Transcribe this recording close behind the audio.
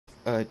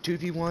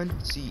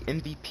2v1. See,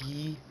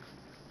 MVP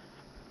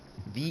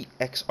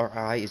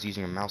VXRI is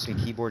using a mouse and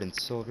keyboard in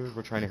silver.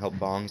 We're trying to help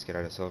Bongs get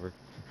out of silver.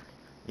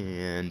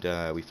 And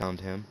we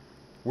found him.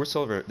 We're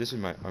silver. This is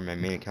my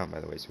main account, by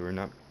the way, so we're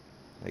not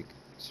like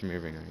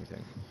smearing or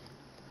anything.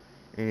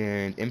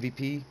 And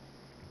MVP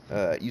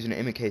using an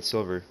M&K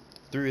silver.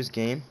 Through his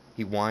game,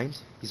 he whined.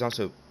 He's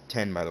also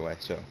 10, by the way,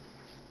 so.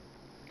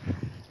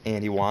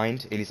 And he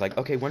whined, and he's like,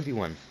 okay,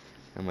 1v1.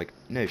 I'm like,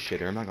 no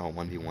shitter, I'm not gonna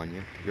 1v1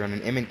 you. You're on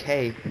an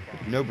M&K,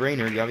 no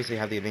brainer, you obviously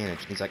have the advantage.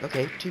 And he's like,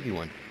 okay,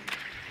 2v1.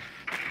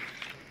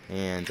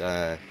 And,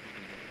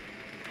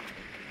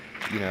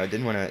 you know, I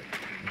didn't want to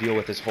deal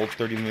with this whole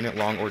 30-minute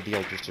long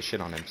ordeal just to shit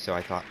on him, so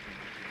I thought,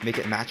 make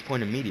it match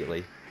point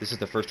immediately. This is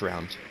the first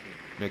round,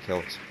 no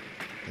kills.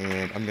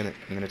 And I'm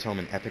gonna tell him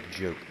an epic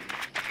joke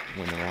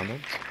when the round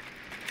ends.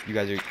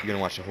 You're gonna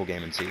watch the whole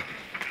game and see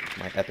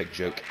my epic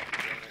joke.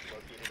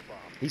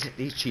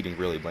 He's cheating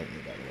really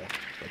blatantly, by the way.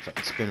 Like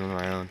fucking spinning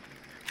around,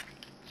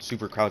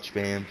 super crouch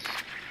spams,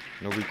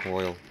 no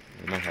recoil.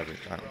 He might have it.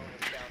 I don't know.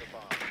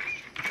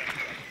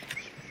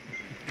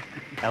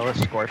 Ellis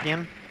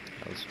Scorpion.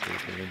 That was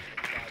Scorpion.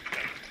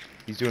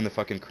 He's doing the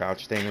fucking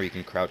crouch thing where you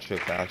can crouch so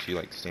fast you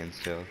like stand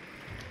still.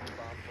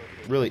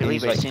 Really, I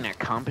believe I've like, seen a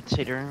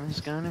compensator in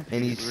this gun.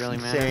 and he's really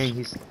saying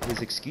his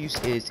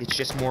excuse is it's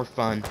just more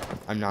fun.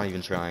 I'm not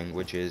even trying,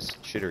 which is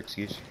shitter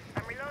excuse.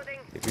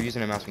 If you're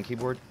using a mouse and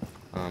keyboard,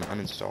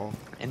 uninstall.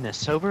 In the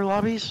sober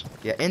lobbies?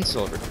 Yeah, in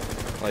silver.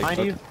 Like, Mind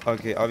okay, you.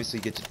 okay,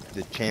 obviously get to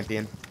the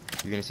champion.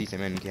 You're gonna see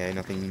some NK,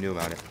 nothing you knew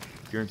about it.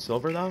 If you're in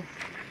silver though,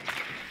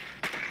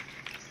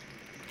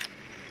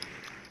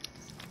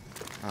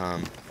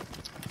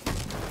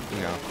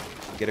 you know,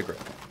 get a grip.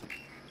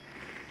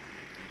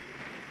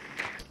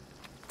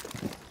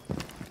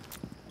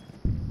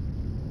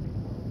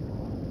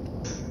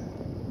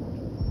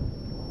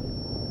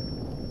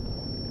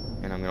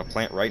 And I'm gonna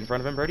plant right in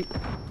front of him, Brady.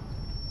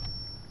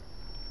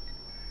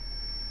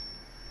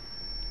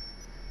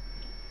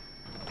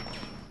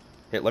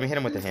 Let me hit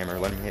him with the hammer.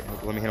 Let me hit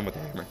him with the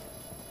hammer.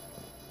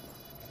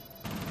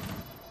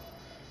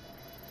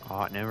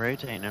 Oh, no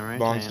rotate, no rotate.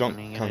 Bombs don't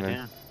come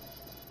in.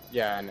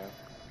 Yeah, I know.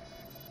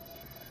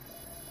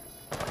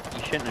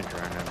 You shouldn't have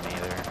droned him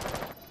either.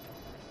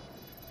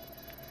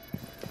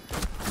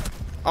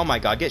 Oh my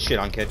god, get shit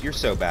on, kid. You're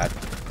so bad.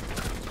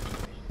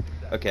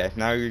 Okay,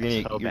 now you're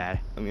gonna. So bad.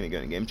 I'm gonna go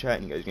in game chat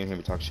and you guys are gonna hear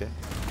me talk shit.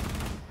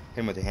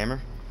 Hit him with the hammer.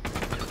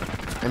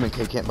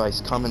 M&K can't buy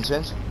common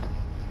sense.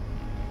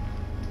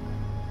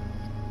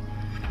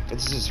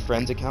 This is his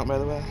friend's account, by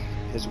the way.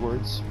 His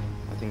words.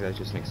 I think that's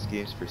just an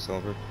excuse for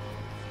silver.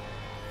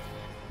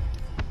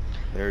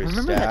 There's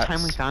Remember stats. that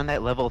time we found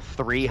that level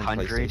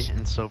 300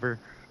 in silver?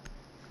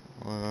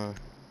 And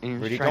he was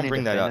Brady, trying don't to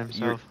bring that up.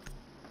 defend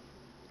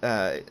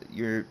himself.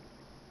 You're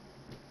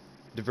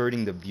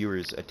diverting the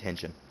viewer's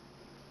attention.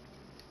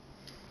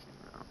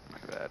 Oh,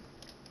 my bad.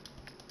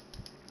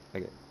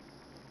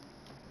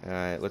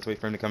 Okay. Let's wait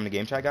for him to come to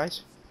game chat,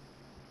 guys.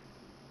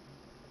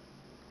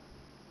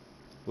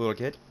 Little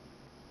kid.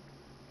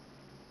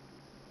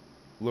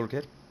 Little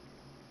kid.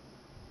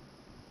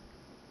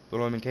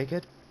 Little M&K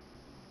kid.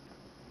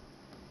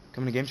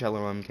 Come to game chat,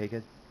 little M&K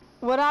kid.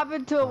 What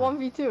happened to a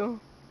 1v2?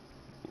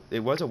 It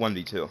was a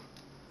 1v2.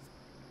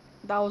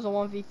 That was a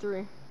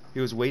 1v3. He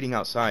was waiting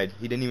outside.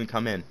 He didn't even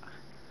come in.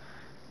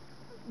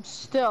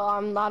 Still,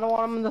 I don't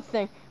want him in the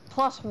thing.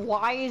 Plus,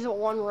 why is it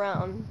one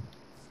round?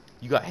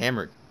 You got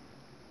hammered.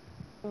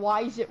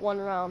 Why is it one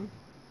round?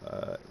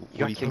 What You do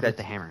got you think killed that? with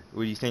the hammer.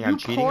 What do you think? I'm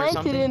cheating or You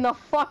something? planted in a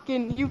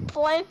fucking. You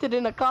planted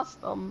in a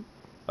custom.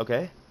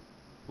 Okay.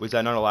 Was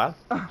that not allowed?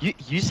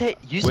 You said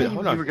you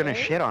hold on. were gonna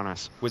Okay. shit on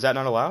us. Was that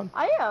not allowed?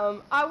 I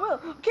am. I will.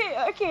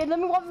 Okay. Let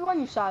me 1v1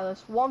 you,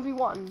 Silas.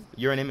 1v1.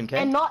 You're an M&K?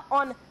 And not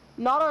on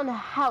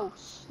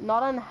house.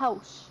 Not on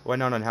house. Why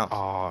not on house?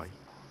 Oh,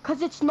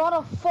 Cause it's not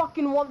a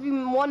fucking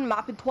 1v1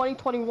 map in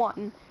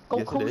 2021. Go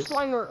Yes, it is.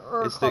 coastline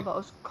or It's the-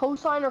 clubhouse.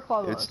 Coastline or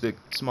clubhouse. It's the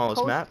smallest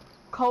Coast- map.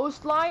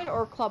 Coastline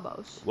or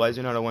clubhouse. Why is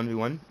it not a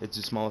 1v1? It's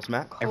the smallest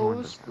map.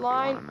 Everyone does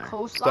 1v1 in there.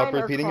 Coastline Stop or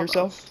repeating clubhouse.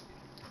 yourself.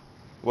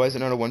 Why is it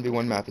not a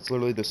 1v1 map? It's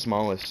literally the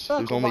smallest. Look,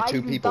 There's only why 2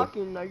 you people.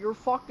 Ducking? You're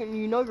fucking.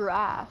 You know your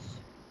ass,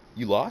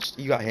 You lost?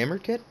 You got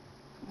hammered, kid?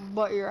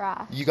 but your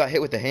ass. You got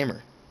hit with the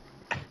hammer.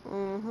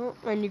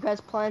 And you guys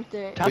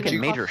planted. Talking you-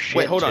 major shit.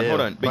 Wait, hold on, too.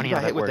 hold on. But Funny you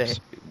got how hit that with works.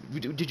 the.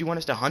 Did you want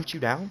us to hunt you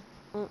down?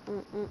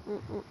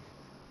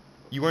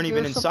 You weren't You're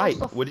even in sight.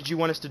 supposed to- What did you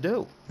want us to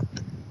do?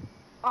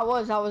 I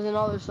was in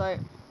other site.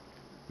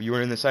 You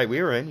weren't in the site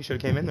we were in. You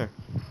should have came in there.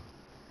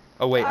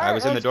 Oh wait, I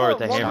was in the let's door go.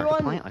 with the hammer.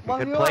 1v1, Plant like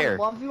a good 1v1, player.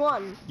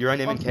 1v1. You're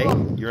on M&K.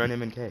 1v1. You're on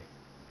M&K.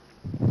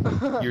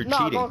 You're No,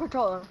 I'm cheating. on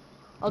controller.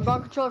 I'm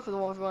on controller for the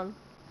 1v1.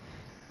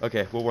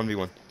 Okay, we'll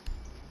 1v1.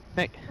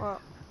 Hey.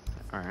 Well,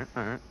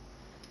 Alright.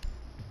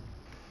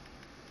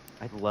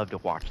 I'd love to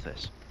watch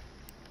this.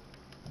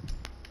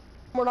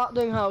 we're not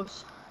doing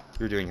house.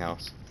 You're doing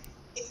house.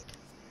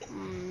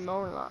 No,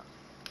 we're not.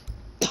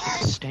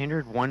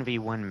 standard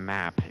 1v1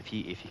 map. If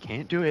you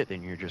can't do it,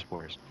 then you're just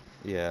worse.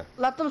 Yeah.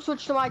 Let them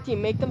switch to my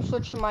team. Make them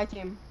switch to my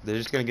team. They're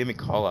just gonna give me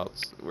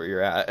callouts where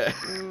you're at.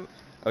 Mm.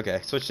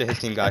 Okay, switch to his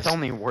team, guys. It's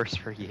only worse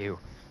for you.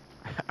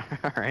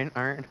 Alright.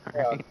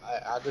 Yeah,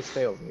 I'll just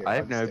stay over here. I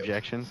have no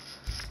objection.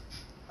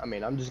 I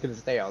mean, I'm just gonna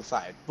stay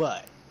outside,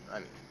 but I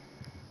mean.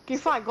 Okay,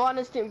 fine. Go on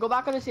his team. Go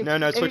back on his team. No,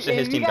 switch to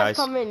his team, guys. If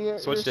you guys come in, you're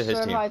Switch to his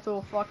team. certified to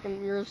a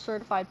fucking. You're a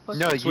certified pussy.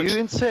 No, Switch. you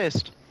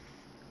insist.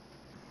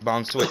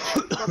 Bong, switch.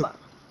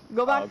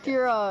 Go back Okay. to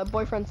your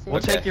boyfriend's team.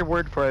 We'll Okay. take your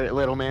word for it,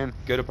 little man.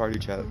 Go to party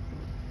chat.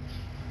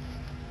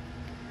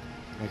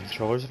 My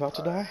controller's about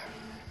to die?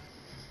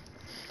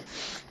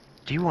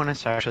 Do you want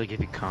us to actually give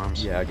you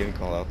comms? Yeah, give me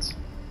callouts.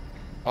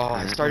 Oh,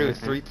 I started with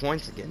 3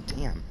 points again.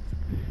 Damn.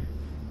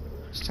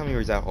 Just tell me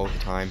where he's at all the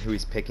time, who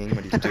he's picking,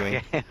 what he's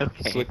doing.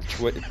 Okay.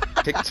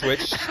 Pick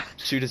Twitch,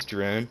 shoot his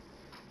drone.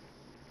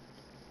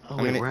 Oh,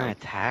 I'm wait, gonna- we're on I'm-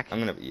 attack? I'm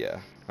gonna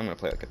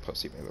play like a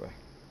pussy, by the way.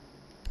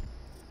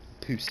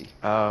 Pussy.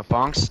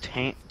 Bonks,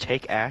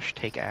 take Ash,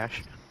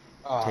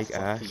 Oh, Take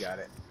fuck, Ash. He got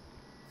it.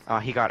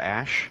 he got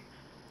Ash.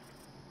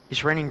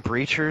 He's running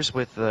Breachers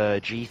with the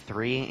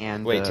G3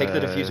 and Wait, take the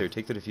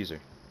diffuser,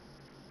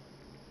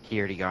 He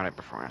already got it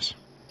before us.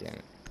 Damn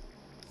it.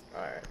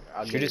 Alright.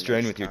 I'll Shoot get his it drone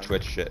next with your time.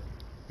 Twitch shit.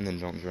 And then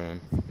don't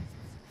drone.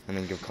 And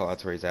then give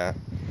callouts where he's at.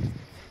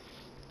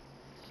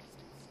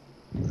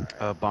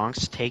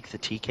 Bonks, take the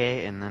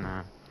TK and then,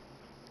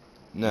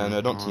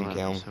 No, don't Oh, team that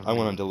cam. was so I want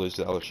weird. him to lose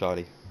to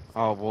Elishadi.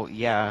 Oh, well,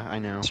 yeah, I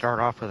know. Start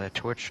off with a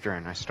Twitch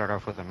drone. I start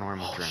off with a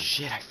normal Oh drone.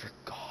 shit, I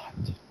forgot.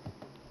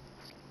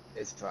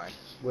 It's fine.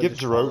 We'll Give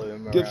just follow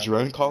drone, him give around.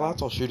 drone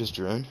callouts. I'll shoot his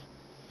drone.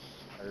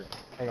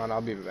 Hang on,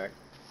 I'll be back.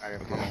 I'm on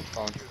the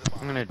phone.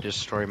 I'm gonna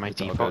destroy my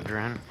It's all default good.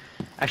 drone.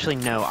 Actually,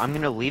 no, I'm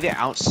gonna leave it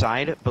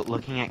outside, but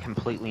looking at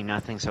completely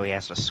nothing, so he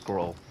has to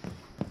scroll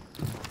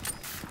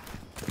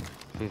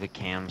through the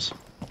cams.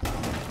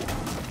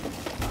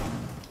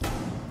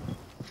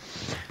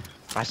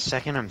 Last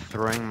second, I'm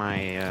throwing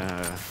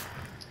my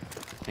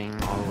thing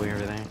all the way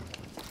over there.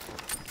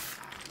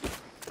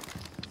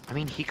 I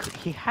mean,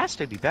 he has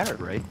to be better,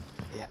 right?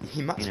 Yeah,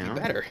 he must You know? be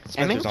better.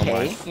 Spencer's MNK,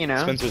 online. you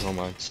know? Spencer's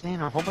online.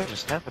 Saying a whole bunch of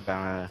stuff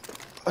about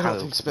I how,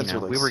 don't think Spencer you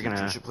know, likes we were Siege.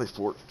 gonna We should play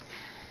Fort.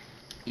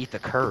 eat the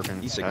curve and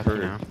Eat the stuff, curve.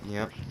 you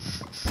know? Yep.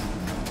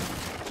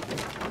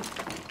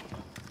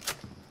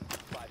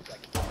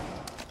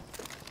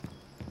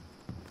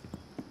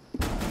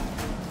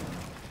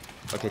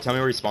 Okay, tell me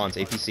where he spawns.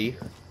 APC?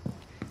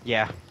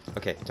 Yeah.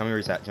 Okay, tell me where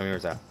he's at. Give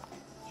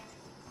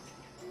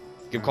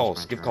Where's calls.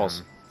 my Give calls.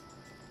 drone?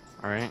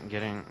 Alright,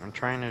 I'm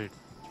trying to,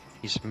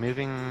 he's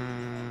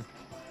moving,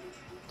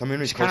 Tell me when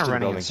he's he's close kind of to the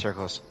running in building.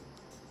 circles.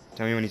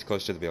 Tell me when he's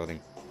close to the building.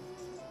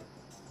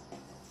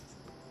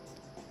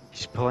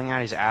 He's pulling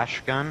out his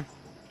ash gun.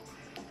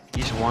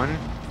 He's one,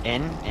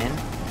 in.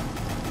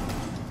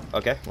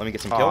 Okay, let me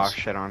get some Oh, kills.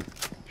 shit on,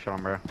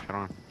 bro, shit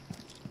on.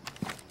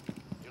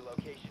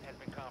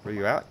 Where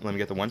you at? Let me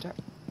get the one tap.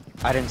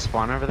 I didn't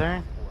spawn over there.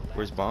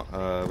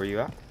 Where you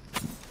at?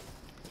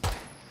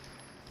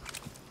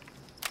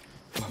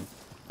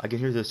 I can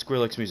hear the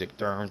Skrillex music.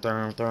 Dun,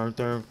 dun, dun,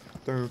 dun,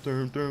 dun,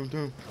 dun, dun,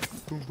 dun.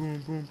 Boom,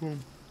 boom, boom, boom.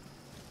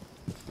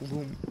 Boom,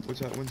 boom. What's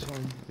that one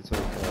song? It's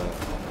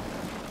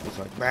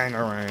like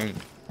bangarang.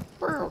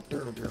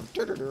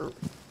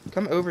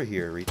 Come over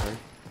here, retard.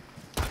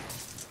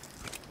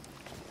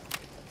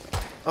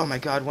 Oh my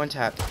god, one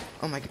tap.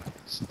 Oh my god,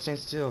 stand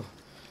still.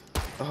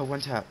 Oh,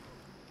 one tap.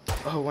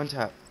 Oh, one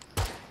tap.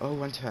 Oh,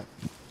 one tap.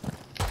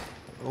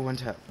 Oh, one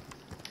tap.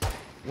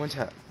 One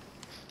tap.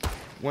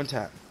 One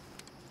tap.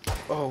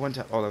 Oh, one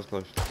tap. Oh, that was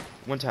close.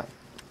 One tap.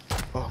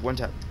 Oh, one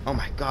tap. Oh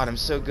my god, I'm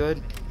so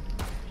good.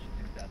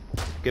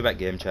 Get back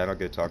game chat. I'll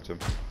go talk to him.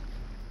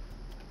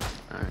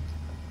 Alright.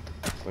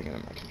 Looking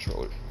at my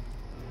controller.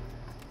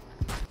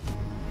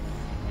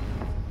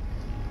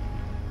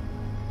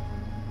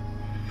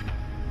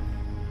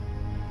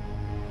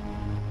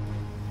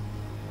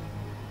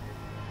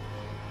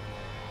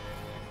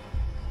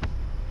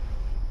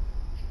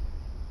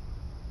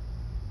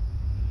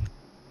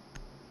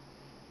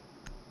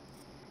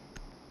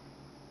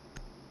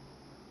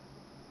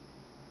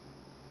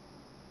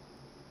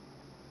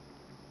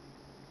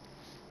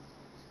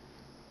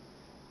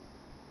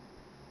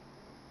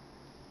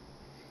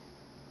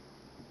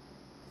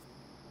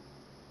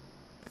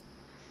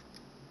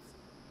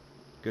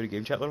 Go to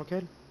game chat, little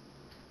kid.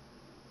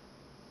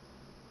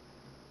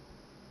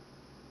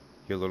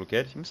 You a little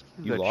kid? Seems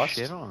like You got lost?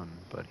 shit on,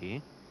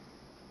 buddy.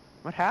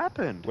 What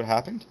happened? What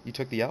happened? You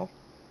took the L?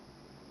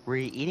 Were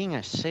you eating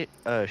a shit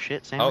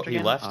sandwich Oh, he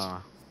again? left.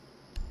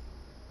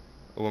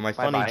 Well, my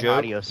funny Bye-bye,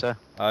 joke. adiosa.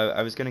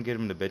 I was gonna get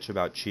him to bitch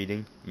about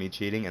me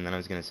cheating, and then I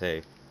was gonna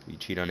say you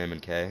cheat on M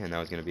and K, and that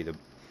was gonna be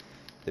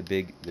the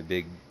big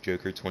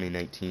Joker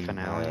 2019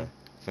 Finale?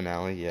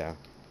 Finale, yeah.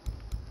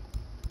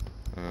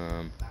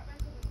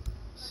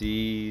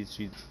 See,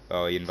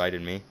 oh, he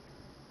invited me.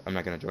 I'm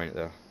not gonna join it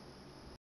though.